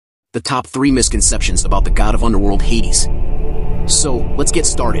the top 3 misconceptions about the god of Underworld, Hades. So, let's get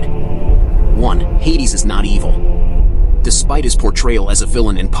started. 1. Hades is not evil. Despite his portrayal as a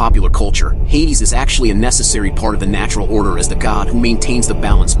villain in popular culture, Hades is actually a necessary part of the natural order as the god who maintains the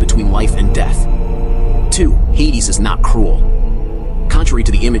balance between life and death. 2. Hades is not cruel. Contrary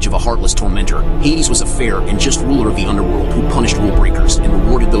to the image of a heartless tormentor, Hades was a fair and just ruler of the underworld who punished rule breakers and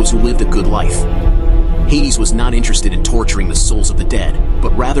rewarded those who lived a good life. Hades was not interested in torturing the souls of the dead,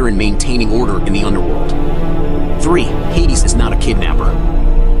 but rather in maintaining order in the underworld. 3. Hades is not a kidnapper.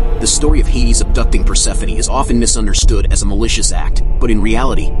 The story of Hades abducting Persephone is often misunderstood as a malicious act, but in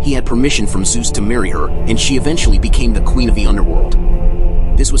reality, he had permission from Zeus to marry her, and she eventually became the queen of the underworld.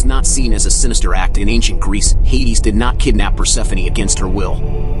 This was not seen as a sinister act in ancient Greece. Hades did not kidnap Persephone against her will.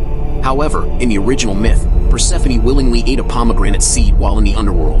 However, in the original myth, Persephone willingly ate a pomegranate seed while in the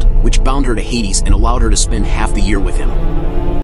underworld, which bound her to Hades and allowed her to spend half the year with him.